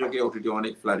সেই সুযোগে ওটিটি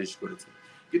অনেক ফ্লারিশ করেছে।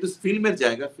 কিন্তু ফিল্মের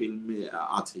জায়গা ফিল্মে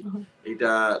আছে,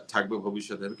 এটা থাকবে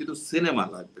ভবিষ্যতে, কিন্তু সিনেমা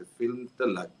লাগবে, ফিল্মটা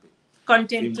লাগবে,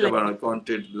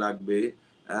 কন্টেন্ট লাগবে।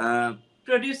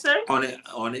 প্রোডিউসার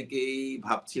অনেকেই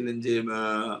ভাবছিলেন যে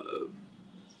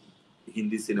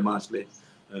হিন্দি সিনেমা আসলে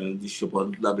দৃশ্য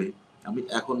বদলাবে। আমি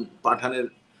এখন পাঠানের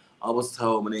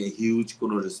অবস্থাও মানে হিউজ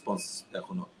কোনো রেসপন্স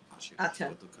এখনো আসে,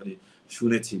 কতখানি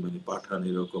শুনেছি, মানে পাঠান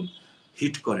এরকম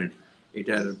হিট করেনি,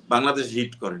 এটার বাংলাদেশ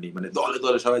হিট করেনি, মানে দলে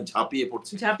দলে সবাই ঝাঁপিয়ে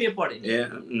পড়ে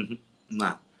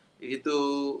না। কিন্তু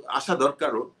আসা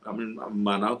দরকারও, আমি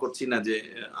মানাও করছি না যে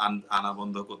আনা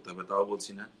বন্ধ করতে হবে, তাও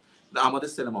বলছি না, আমাদের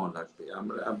সিনেমাও লাগবে।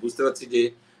 আমরা বুঝতে পারছি যে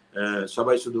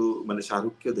সবাই শুধু মানে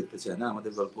শাহরুখকেও দেখতে চায় না,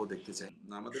 আমাদের গল্পও দেখতে চায়।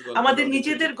 আমাদের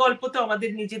নিজেদের গল্প তো আমাদের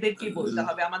নিজেদেরকেই বলতে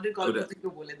হবে, আমাদের গল্প তো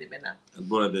কেউ বলে দেবে না,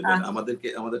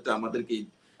 আমাদেরকেই,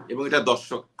 এবং এটা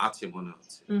দর্শক আছে মনে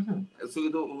হচ্ছে।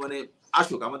 শুধু মানে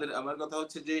আসুক, আমার কথা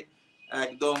হচ্ছে যে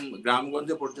একদম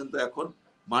গ্রামগঞ্জে পর্যন্ত এখন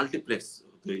মাল্টিপ্লেক্স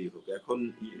তৈরি হোক, এখন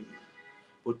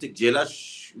প্রত্যেক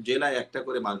জেলায় একটা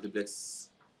করে মাল্টিপ্লেক্স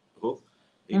হোক,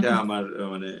 এটা আমার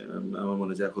মনে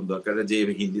হয় এখন দরকার, যে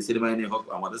হিন্দি সিনেমা এনে হোক,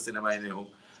 আমাদের সিনেমা এনে হোক,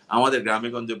 আমাদের গ্রামে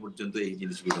গঞ্জে পর্যন্ত এই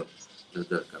জিনিসগুলো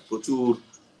দরকার। প্রচুর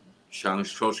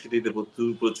সংস্কৃতিতে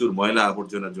প্রচুর ময়লা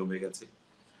আবর্জনা জমে গেছে,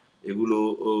 এগুলো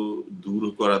দূর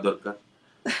করা দরকার।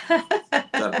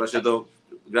 তার পাশে তো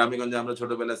গ্রামে গঞ্জে আমরা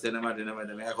ছোটবেলায় সিনেমা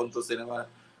এখন তো সিনেমা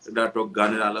নাটক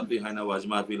গানের আলাপই হয় না, ওয়াজ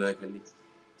মাহফিল হয় খালি।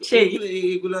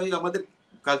 এগুলাই আমাদের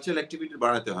কালচারাল অ্যাক্টিভিটি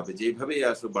বাড়াতে হবে, যেভাবেই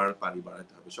আসলে পারি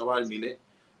বাড়াতে হবে, সবাই মিলে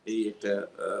এই একটা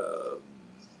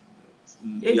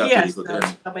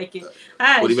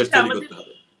পরিবেশ তৈরি করতে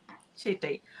হবে।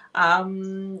 সেটাই।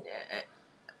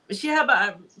 শিহাব,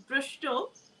 প্রশ্ন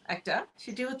একটা,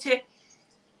 সেটি হচ্ছে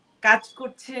কাজ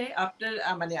করছে আপনার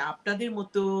মানে আপনাদের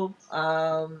মতো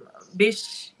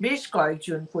বেশ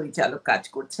কয়েকজন পরিচালক কাজ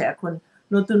করছে এখন,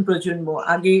 নতুন প্রজন্ম,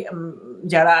 আগে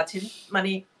যারা আছেন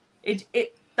মানে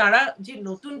তারা যে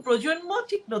নতুন প্রজন্ম,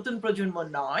 ঠিক নতুন প্রজন্ম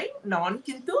নন,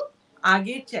 কিন্তু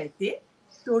আগের চাইতে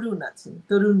তরুণ আছেন,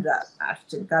 তরুণরা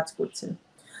আসছেন, কাজ করছেন।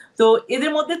 তো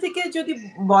এদের মধ্যে থেকে যদি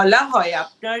বলা হয়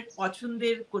আপনার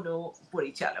পছন্দের কোনো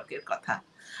পরিচালকের কথা।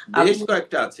 বেশ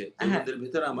কয়েকটা আছে, তরুণদের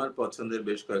ভিতরে আমার পছন্দের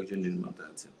বেশ কয়েকজন নির্মাতা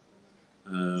আছেন।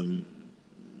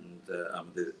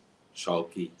 আমাদের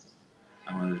শওকি,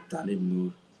 আমাদের তালিম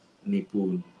নূর,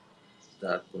 নিপুণ,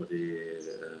 তারপরে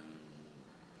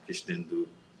কৃষ্ণেন্দু,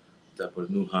 তারপরে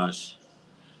নুহাস,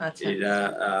 এরা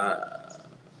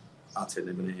আছেন,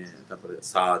 মানে তারপরে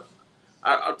সাদ,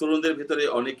 আর তরুণদের ভিতরে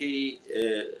অনেকেই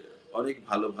অনেক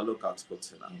ভালো ভালো কাজ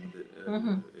করছেন আমাদের।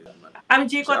 আমি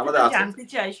যে কথাটা জানতে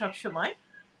চাই সব সময়,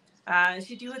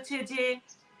 সেটি হচ্ছে যে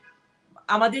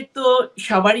আমাদের তো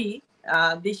সবারই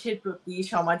দেশের প্রতি,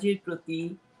 সমাজের প্রতি,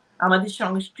 আমাদের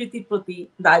সংস্কৃতির প্রতি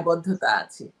দায়বদ্ধতা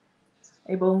আছে,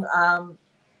 এবং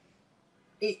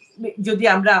যদি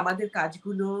আমরা আমাদের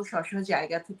কাজগুলো স্ব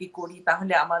জায়গা থেকে করি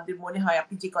তাহলে আমাদের মনে হয়,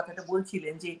 আপনি যে কথাটা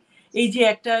বলছিলেন যে এই যে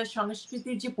একটা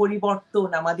সংস্কৃতির যে পরিবর্তন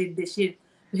আমাদের দেশের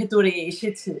ভেতরে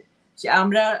এসেছে, যে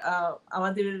আমরা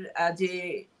আমাদের যে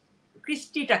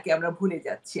কৃষ্টিটাকে আমরা ভুলে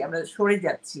যাচ্ছি, আমরা সরে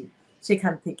যাচ্ছি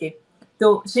সেখান থেকে। তো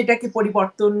সেটাকে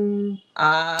পরিবর্তন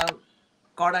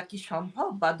করা কি সম্ভব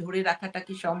বা ধরে রাখাটা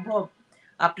কি সম্ভব?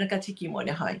 আপনার কাছে কি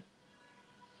মনে হয়?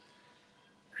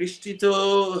 কৃষ্টি তো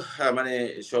মানে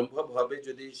সম্ভব হবে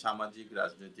যদি সামাজিক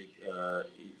রাজনৈতিক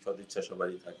সদিচ্ছা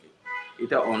সবারই থাকে।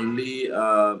 এটা অনলি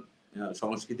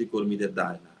সংস্কৃতি কর্মীদের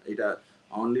দায় না, এটা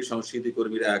অনলি সংস্কৃতি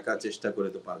কর্মীরা একা চেষ্টা করে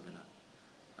তো পারবে না।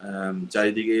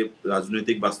 চারিদিকে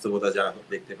রাজনৈতিক বাস্তবতা যা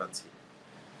দেখতে পাচ্ছি,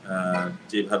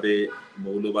 যেভাবে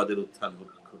মৌলবাদের উত্থান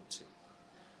ঘটছে,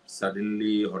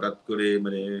 সাডেনলি হঠাৎ করে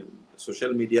মানে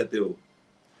সোশ্যাল মিডিয়াতেও,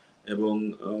 এবং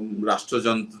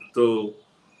রাষ্ট্রযন্ত্র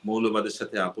মৌলবাদের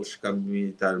সাথে আপোষকামী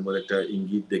তার একটা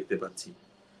ইঙ্গিত দেখতে পাচ্ছি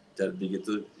চারদিকে।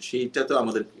 তো সেইটা তো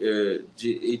আমাদের যে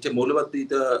এইটা মৌলবাদ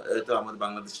তো আমাদের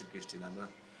বাংলাদেশের কৃষ্টি না। আমরা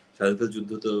স্বাধীনতা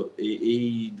যুদ্ধ তো এই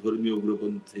ধর্মীয়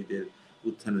উগ্রপন্থীদের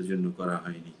উত্থানের জন্য করা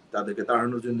হয়নি, তাদেরকে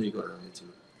তাড়ানোর জন্যই করা হয়েছিল।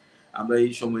 আমরা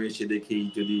এই সময়ে এসে দেখি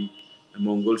যদি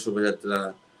মঙ্গল শোভাযাত্রা,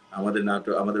 আমাদের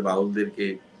নাটক, আমাদের বাউলদেরকে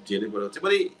জেলে পড়া হচ্ছে,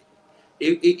 মানে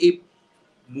এই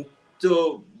মুক্ত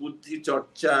বুদ্ধি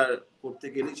চর্চা করতে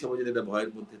গেলেই সবাই যদি একটা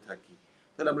ভয়ের মধ্যে থাকি,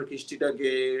 তাহলে আমরা কৃষ্টিটাকে,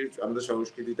 আমাদের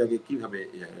সংস্কৃতিটাকে কিভাবে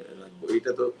রাখবো?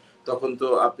 এটা তো তখন তো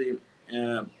আপনি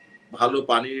ভালো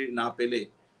পানি না পেলে,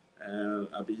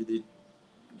 আপনি যদি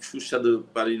সুস্বাদু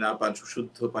পানি না পান,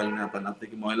 শুদ্ধ পানি না পান, আপনি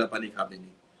কি ময়লা পানি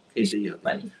খাবেনই, খেতেই হবে।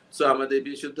 সো আমাদের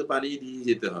বিশুদ্ধ পানি দিয়ে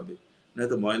যেতে হবে,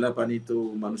 নয়তো ময়লা পানি তো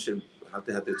মানুষের হাতে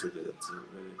হাতে চলে যাচ্ছে।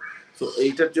 তো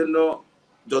এইটার জন্য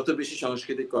যত বেশি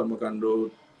সাংস্কৃতিক কর্মকাণ্ড,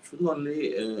 শুধু অনলি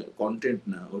কন্টেন্ট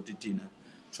না, ওটিটি না,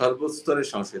 সর্বস্তরের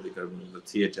সাংস্কৃতিক কর্মকাণ্ড,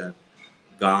 থিয়েটার,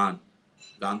 গান,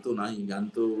 গান তো নাই, গান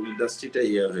তো ইন্ডাস্ট্রিটা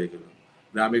হয়ে গেল।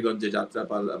 গ্রামে গঞ্জে যাত্রা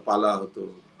পালা হতো,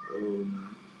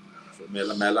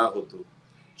 মেলা হতো,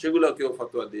 সেগুলোকেও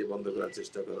ফতোয়া দিয়ে বন্ধ করার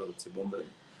চেষ্টা করা হচ্ছে, বন্ধ।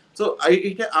 তো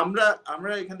এইটা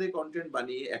আমরা এখান থেকে কন্টেন্ট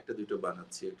বানিয়ে একটা দুটো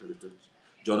বানাচ্ছি, একটা দুটো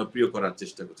জনপ্রিয় করার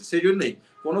চেষ্টা করছি। সেই জন্যই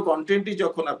কোনো কন্টেন্টই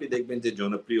যখন আপনি দেখবেন যে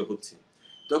জনপ্রিয় হচ্ছে,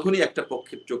 তখনই একটা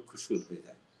পক্ষের চক্ষু শুরু হয়ে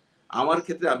যায়। আমার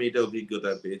ক্ষেত্রে আমি এটা অভিজ্ঞতা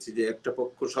পেয়েছি যে একটা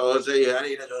পক্ষ সহজেই, আরে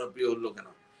এটা জনপ্রিয় হলো কেন,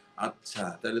 আচ্ছা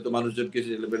তাহলে তো মানুষজনকে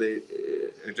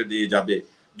এটা দিয়ে যাবে,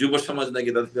 যুব সমাজ নাকি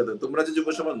তাদের, তোমরা যে যুব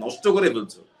সমাজ নষ্ট করে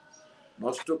ফেলছো,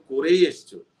 নষ্ট করেই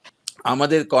এসছো।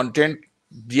 আমাদের কন্টেন্ট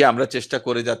দিয়ে আমরা চেষ্টা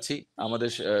করে যাচ্ছি আমাদের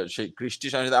সেই কৃষ্টি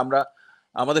সংস্কৃতি, আমরা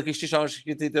আমাদের কৃষ্টি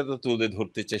সংস্কৃতিতে তো তুলে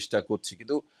ধরতে চেষ্টা করছি,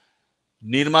 কিন্তু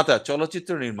নির্মাতা,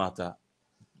 চলচ্চিত্র নির্মাতা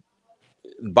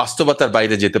বাস্তবতার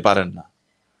বাইরে যেতে পারেন না।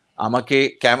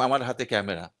 আমার হাতে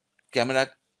ক্যামেরা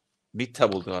মিথ্যা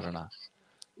বলতে পারে না।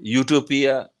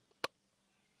 ইউটোপিয়া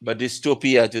বা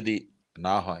ডিস্টোপিয়া যদি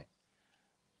না হয়,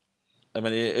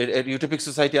 মানে ইউটোপিক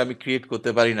সোসাইটি আমি ক্রিয়েট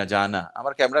করতে পারি না, যা না,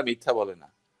 আমার ক্যামেরা মিথ্যা বলে না।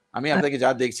 আমি আপনাকে যা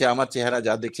দেখছি, আমার চেহারা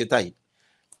যা দেখছে তাই।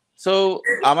 সো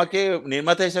আমাকে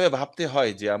নির্মাতা হিসেবে ভাবতে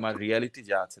হয় যে আমার রিয়ালিটি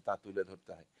যা আছে তা তুলে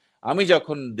ধরতে হয়। আমি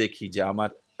যখন দেখি যে আমার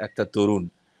একটা তরুণ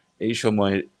এই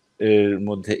সময়ের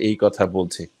মধ্যে এই কথা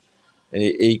বলছে,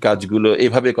 এই কাজগুলো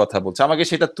এইভাবে কথা বলছে, আমাকে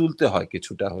সেটা তুলতে হয়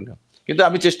কিছুটা হলেও। কিন্তু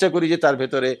আমি চেষ্টা করি যে তার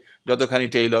ভেতরে যতখানি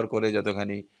টেইলর করে,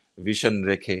 যতখানি ভিশন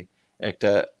রেখে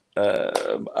একটা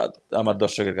আমার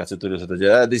দর্শকের কাছে তুলে ধরতে, যে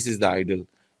দিস ইজ দ্য আইডল,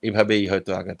 এইভাবেই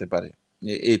হয়তো আগাতে পারে,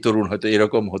 এই তরুণ হয়তো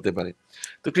এরকম হতে পারে।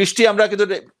 তো কৃষ্টি, আমরা কিন্তু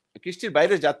কৃষ্টির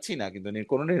বাইরে যাচ্ছি না, কিন্তু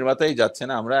কোনো নির্মাতাই যাচ্ছে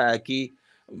না। আমরা একই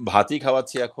ভাতই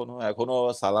খাওয়াচ্ছি, এখনো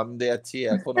সালাম দেয়াচ্ছি,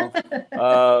 এখনো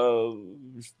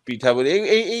পিঠা বলি,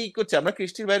 এই করছি। আমরা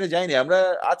কৃষ্টির বাইরে যাইনি, আমরা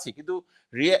আছি। কিন্তু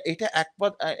এটা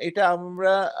এটা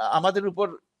আমরা আমাদের উপর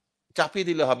চাপিয়ে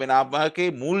দিলে হবে না। আমাকে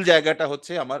মূল জায়গাটা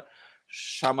হচ্ছে আমার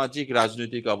সামাজিক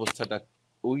রাজনৈতিক অবস্থাটা,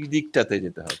 ওই দিকটাতে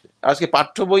যেতে হবে। আজকে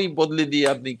পাঠ্য বই বদলে দিয়ে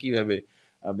আপনি কিভাবে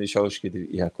আপনি সংস্কৃতি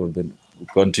করবেন,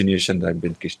 কন্টিনিউশন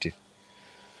রাখবেন কৃষ্টির?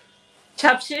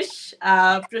 সবশেষ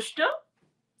প্রশ্ন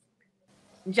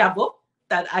যাব,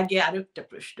 তার আগে আরো একটা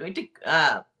প্রশ্ন। এটা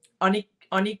অনেক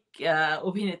অনেক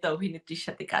অভিনেতা অভিনেত্রীর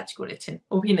সাথে কাজ করেছেন,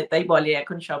 অভিনেতাই বলে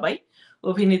এখন সবাই,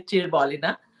 অভিনেত্রীর বলে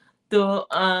না। তো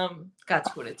কাজ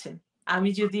করেছেন। আমি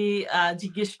যদি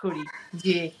জিজ্ঞেস করি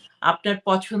যে আপনার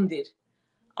পছন্দের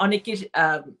অনেকের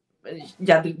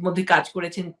যাদের মধ্যে কাজ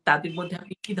করেছেন, তাদের মধ্যে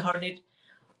আপনি কি ধরনের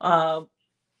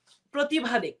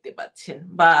প্রতিভা দেখতে পাচ্ছেন,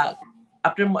 বা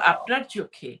আপনার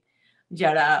চোখে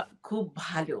যারা খুব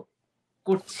ভালো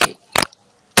করছে,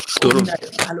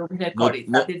 ভালো অভিনয় করে,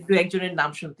 তাদের দু একজনের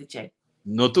নাম শুনতে চাই।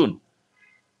 নতুন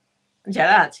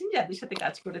যারা আছেন, যাদের সাথে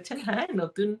কাজ করেছেন, হ্যাঁ,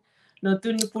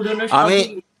 নতুন পুরনো।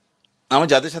 আমি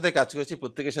যাদের সাথে কাজ করেছি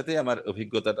প্রত্যেকের সাথে আমার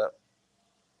অভিজ্ঞতাটা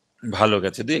ভালো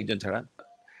গেছে, দুই একজন ছাড়া।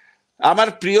 আমার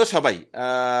প্রিয় সবাই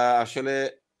আসলে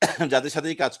যাদের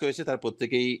সাথেই কাজ করেছে তার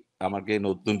প্রত্যেকেই আমাকে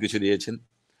নতুন কিছু দিয়েছেন,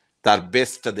 তার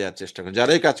বেস্টটা দেওয়ার চেষ্টা করেন।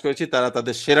 যারাই কাজ করেছি তারা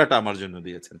তাদের সেরাটা আমার জন্য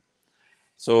দিয়েছেন।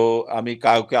 সো আমি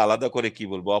কাউকে আলাদা করে কি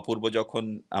বলবো, অপূর্ব যখন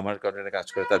আমার কন্টেন্টে কাজ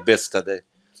করে তার বেস্টটা দেয়,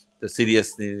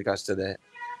 সিরিয়াসলি কাজটা দেয়।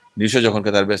 নিশো যখন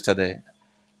তার বেস্টটা দেয়,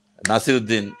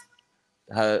 নাসিরউদ্দিন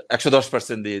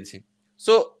 110% দিয়েছি।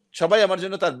 সো সবাই আমার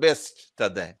জন্য তার বেস্টটা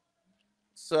দেয়।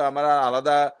 সো আমার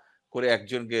আলাদা করে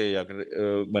একজনকে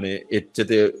মানে এর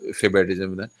চেতে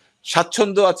ফেভারিটিজম না।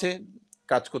 স্বাচ্ছন্দ্য আছে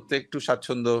কাজ করতে, একটু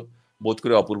স্বাচ্ছন্দ্য বোধ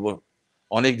করে অপূর্ব।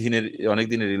 অনেক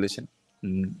দিনের রিলেশন,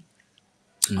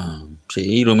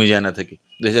 সেই রমিজানা থেকে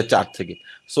 2004 থেকে।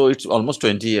 So it's almost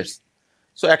 20 years.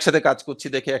 So একসাথে কাজ করছি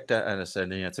দেখে একটা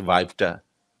আন্ডারস্ট্যান্ডিং আছে, ভাইবটা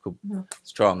খুব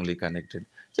স্ট্রংলি কানেক্টেড।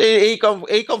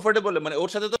 এই কমফোর্টেবল, মানে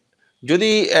ওর সাথে তো যদি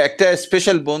একটা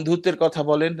স্পেশাল বন্ধুত্বের কথা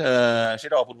বলেন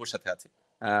সেটা অপূর্বর সাথে আছে।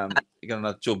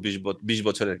 কেননা 20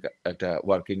 বছরের একটা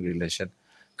ওয়ার্কিং রিলেশন,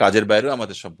 কাজের বাইরেও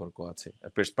আমাদের সম্পর্ক আছে,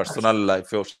 পার্সোনাল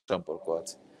লাইফেও সম্পর্ক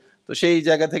আছে। তো সেই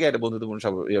জায়গা থেকে একটা বন্ধুত্বপূর্ণ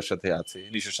সম্পর্ক এর সাথে আছে,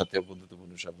 নিশোর সাথে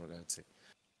বন্ধুত্বপূর্ণ সম্পর্ক আছে।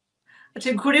 আচ্ছা,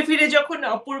 ঘুরে ফিরে যখন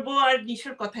অপূর্ব আর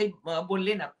নিশোর কথাই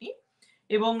বললেন আপনি,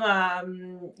 এবং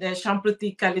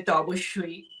সাম্প্রতিককালে তো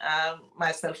অবশ্যই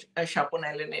মাইসেলফ স্বপন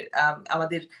আইল্যান্ডের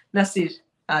আমাদের নাসির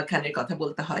খানের কথা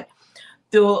বলতে হয়।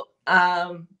 তো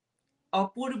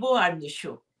অপূর্ব আর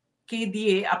নিশো কে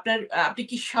দিয়ে আপনি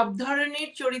কি সব ধরনের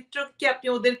চরিত্র কি আপনি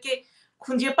ওদেরকে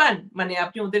খুঁজে পান, মানে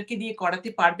আপনি ওদেরকে দিয়ে করাতে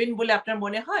পারবেন বলে আপনার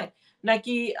মনে হয়,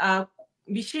 নাকি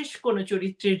বিশেষ কোন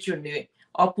চরিত্রের জন্য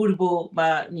অপূর্ব বা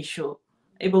নিশো,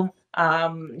 এবং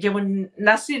যেমন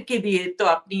নাসিরকে দিয়ে তো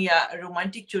আপনি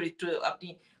রোমান্টিক চরিত্র আপনি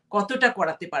কতটা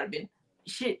করাতে পারবেন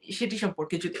সেটি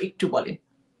সম্পর্কে যদি একটু বলেন।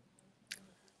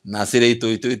 নাসির এই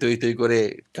তুই তুই তুই তুই করে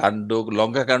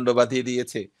লঙ্কা কাণ্ড বাঁধিয়ে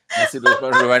দিয়েছে। নাসির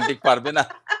রোমান্টিক পারবে না?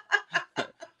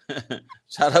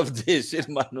 সারা দেশের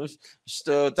মানুষ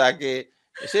তো তাকে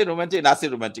সে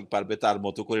নাসির রোমান্টিক পারবে, তার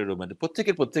মতো করে রোমান্টিক,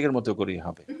 প্রত্যেকের মতো করেই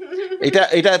হবে।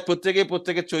 এটা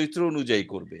প্রত্যেকের চরিত্র অনুযায়ী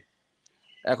করবে।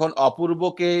 এখন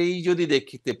অপূর্বকেই যদি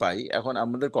দেখতে পাই, এখন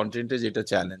আমাদের কন্টেন্টে যেটা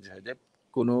চ্যালেঞ্জ হয় যে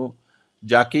কোনো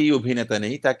যাকেই অভিনেতা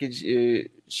নেই তাকে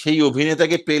সেই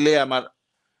অভিনেতাকে পেলে আমার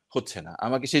হচ্ছে না,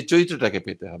 আমাকে সেই চরিত্রটাকে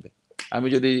পেতে হবে। আমি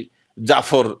যদি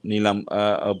জাফর নিলাম,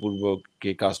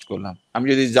 অপূর্বকে কাস্ট করলাম, আমি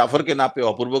যদি জাফরকে না পেয়ে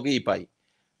অপূর্বকেই পাই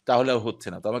তাহলে হচ্ছে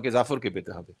না, তো আমাকে জাফরকে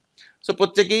পেতে হবে। সো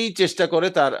প্রত্যেকেই চেষ্টা করে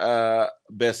তার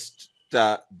বেস্টটা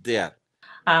দেয়ার।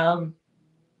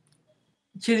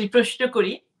 যদি প্রশ্ন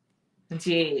করি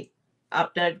যে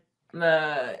আপনার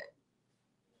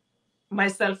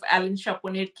মাইসেলফ অ্যালেন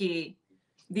স্বপনের কি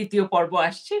দ্বিতীয় পর্ব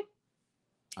আসছে?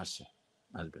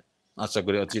 আসবে, আশা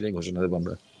করি অচিরেই ঘোষণা দেব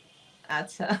আমরা।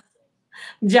 আচ্ছা,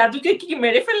 জাদুকে কি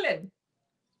মেরে ফেললেন?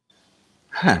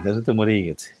 হ্যাঁ, জাদু তো মরেই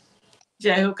গেছে।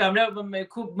 যাই হোক, আমরা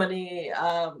খুব মানে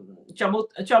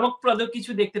চমকপ্রদ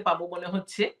কিছু দেখতে পাবো মনে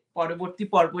হচ্ছে পরবর্তী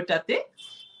পর্বটাতে।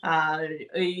 আর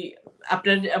এই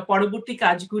আপনার পরবর্তী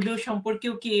কাজগুলো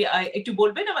সম্পর্কেও কি একটু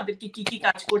বলবেন আমাদেরকে, কি কি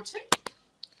কাজ করছেন?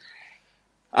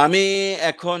 আমি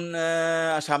এখন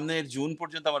সামনের জুন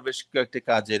পর্যন্ত আমার বেশ কয়েকটি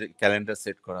কাজের ক্যালেন্ডার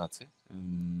সেট করা আছে।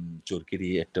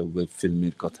 চরকিরই একটা ওয়েব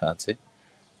ফিল্মের কথা আছে,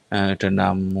 এটার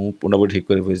নাম পুনরায় ঠিক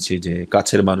করে বলছি যে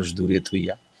কাছের মানুষ দূরে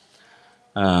থুইয়া।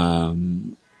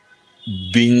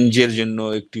 বিঞ্জের জন্য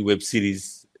একটি ওয়েব সিরিজ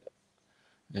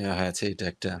আছে, এটা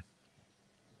একটা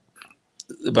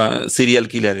সিরিয়াল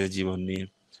কিলারের জীবন নিয়ে,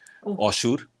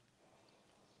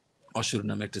 অসুর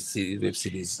নামে একটা ওয়েব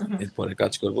সিরিজ এরপরে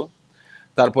কাজ করব।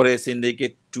 তারপরে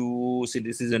syndicate 2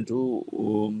 season 2,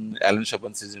 Allen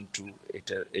Swapan season 2,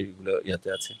 এইগুলো ইয়াতে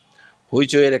আছে।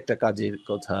 হইচইয়ের একটা কাজের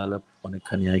কথা আলাপ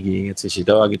অনেকখানি এগিয়ে গেছে,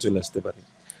 সেটাও আগে চলে আসতে পারে।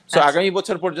 সো আগামী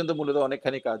বছর পর্যন্ত মূলত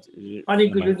অনেকখানি কাজ,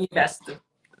 অনেকগুলো নিয়ে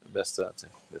ব্যস্ত আছে।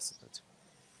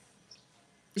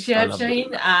 শিহাব শাহীন,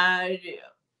 আর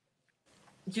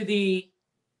যদি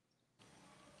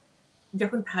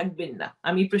যখন থাকবেন না,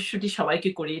 আমি প্রশ্নটি সবাইকে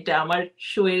করি, এটা আমার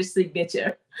শো এর সিগনেচার,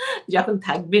 যখন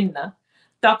থাকবেন না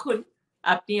তখন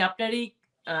আপনি আপনার এই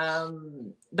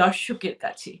দর্শকের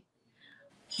কাছে,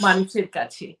 মানুষের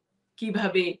কাছে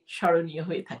কিভাবে স্মরণীয়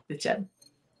হয়ে থাকতে চান?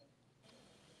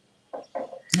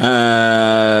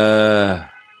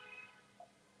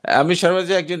 আমি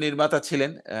সর্বজা একজন নির্মাতা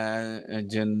ছিলেন,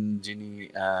 একজন যিনি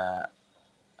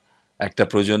একটা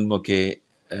প্রজন্মকে,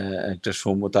 একটা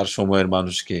তার সময়ের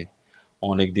মানুষকে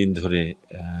অনেক দিন ধরে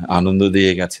আনন্দ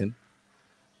দিয়ে গেছেন,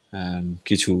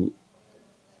 কিছু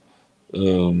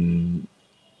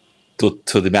তথ্য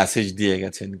মেসেজ দিয়ে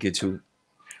গেছেন, কিছু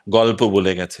গল্প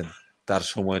বলে গেছেন, তার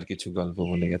সময়ের কিছু গল্প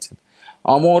বলে গেছেন।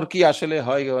 অমর কি আসলে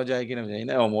হয় যায় কিনা জানি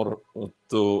না, অমর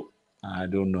তো আই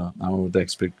ডোন্ট নো, আমার মতো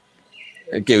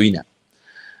কেউই না,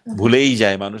 ভুলেই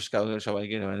যায় মানুষ, কাউকে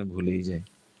সবাইকে মানে ভুলেই যায়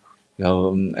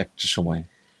একটা সময়।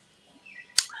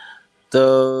 তো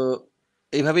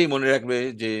এইভাবেই মনে রাখবে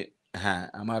যে হ্যাঁ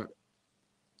আমার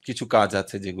কিছু কাজ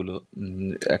আছে যেগুলো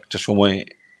একটা সময়,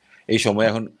 এই সময়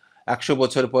এখন 100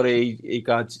 বছর পরে এই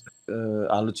কাজ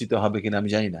আলোচিত হবে কিনা আমি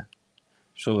জানি না,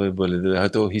 সবাই বলে দেবে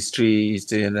হয়তো হিস্ট্রি,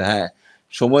 হ্যাঁ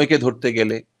সময়কে ধরতে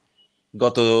গেলে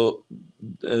গত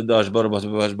 10-12 বছর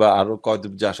বয়স বা আরো কত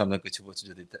যা সামনে কিছু বছর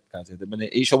যদি কাজ হতে, মানে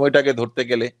এই সময়টাকে ধরতে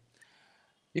গেলে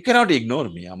ইউ ক্যানট ইগনোর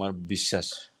মি, আমার বিশ্বাস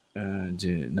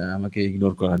যে না আমাকে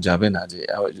ইগনোর করা যাবে না, যে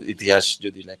ইতিহাস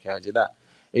যদি লেখা হয় যে না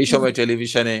এই সময়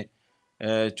টেলিভিশনে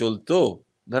চলতো,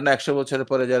 ধরেন 100 বছরের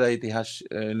পরে যারা ইতিহাস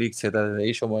লিখছে তাদের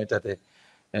এই সময়টাতে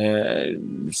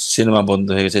সিনেমা বন্ধ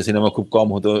হয়ে গেছে, সিনেমা খুব কম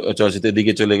হতো, চলচ্চিত্রের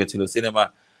দিকে চলে গেছিল, সিনেমা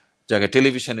জায়গায়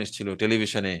টেলিভিশন এসেছিল,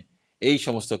 টেলিভিশনে এই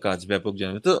সমস্ত কাজ ব্যাপক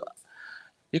জানে, তো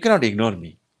ইউ ক্যানট ইগনোর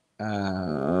মি,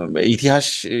 ইতিহাস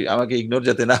আমাকে ইগনোর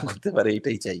যাতে না করতে পারে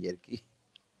এটাই চাই আর কি।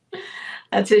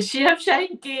 আচ্ছা, শিহাব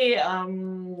শাহীন কি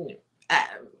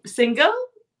সিঙ্গেল?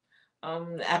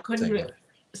 এখন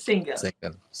সিঙ্গেল?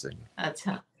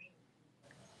 আচ্ছা,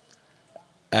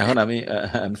 এখন আমি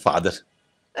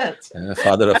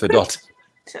ফাদার অফ এ ডটার।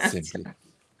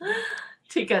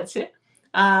 ঠিক আছে।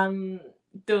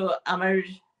 তো আমার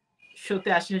শোতে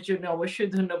আসার জন্য অবশ্যই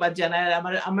ধন্যবাদ জানাই।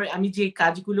 আর আমি যে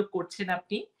কাজগুলো করছেন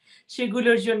আপনি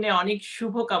সেগুলোর জন্য অনেক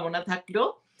শুভ কামনা থাকলো।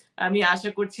 আমি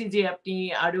আশা করছি যে আপনি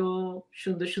আরো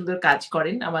সুন্দর সুন্দর কাজ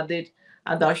করেন, আমাদের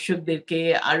দর্শকদেরকে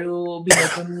আরো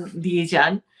বিনোদন দিয়ে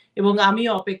যান, এবং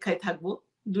আমিও অপেক্ষায় থাকবো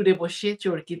দূরে বসে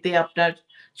চরকিতে আপনার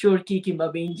চরকি কিংবা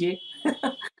বেঞ্জে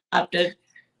আপনার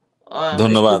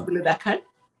ধন্যবাদ দেখার।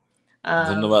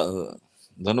 ধন্যবাদ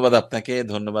ধন্যবাদ আপনাকে,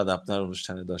 ধন্যবাদ আপনার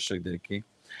অনুষ্ঠানের দর্শকদেরকে,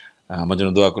 আমার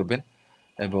জন্য দোয়া করবেন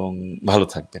এবং ভালো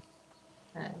থাকবেন।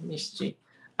 হ্যাঁ, নিশ্চয়ই।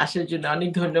 আসার জন্য অনেক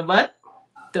ধন্যবাদ।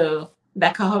 তো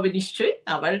দেখা হবে নিশ্চয়ই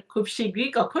আবার খুব শীঘ্রই,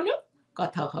 কখনো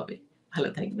কথা হবে। ভালো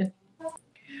থাকবেন।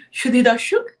 শুধু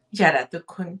দর্শক যারা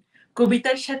এতক্ষণ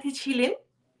কবিতার সাথে ছিলেন,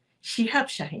 শিহাব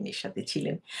শাহীনের সাথে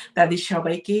ছিলেন, তাদের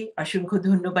সবাইকে অসংখ্য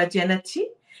ধন্যবাদ জানাচ্ছি,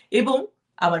 এবং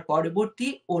আমার পরবর্তী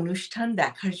অনুষ্ঠান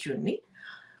দেখার জন্য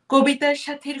কবিতার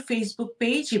সাথে ফেসবুক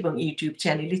পেজ এবং ইউটিউব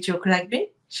চ্যানেলে চোখ রাখবেন।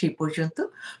 সেই পর্যন্ত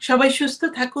সবাই সুস্থ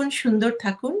থাকুন, সুন্দর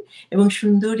থাকুন এবং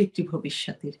সুন্দর একটি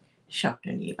ভবিষ্যতের স্বপ্ন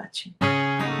নিয়ে বাঁচুন।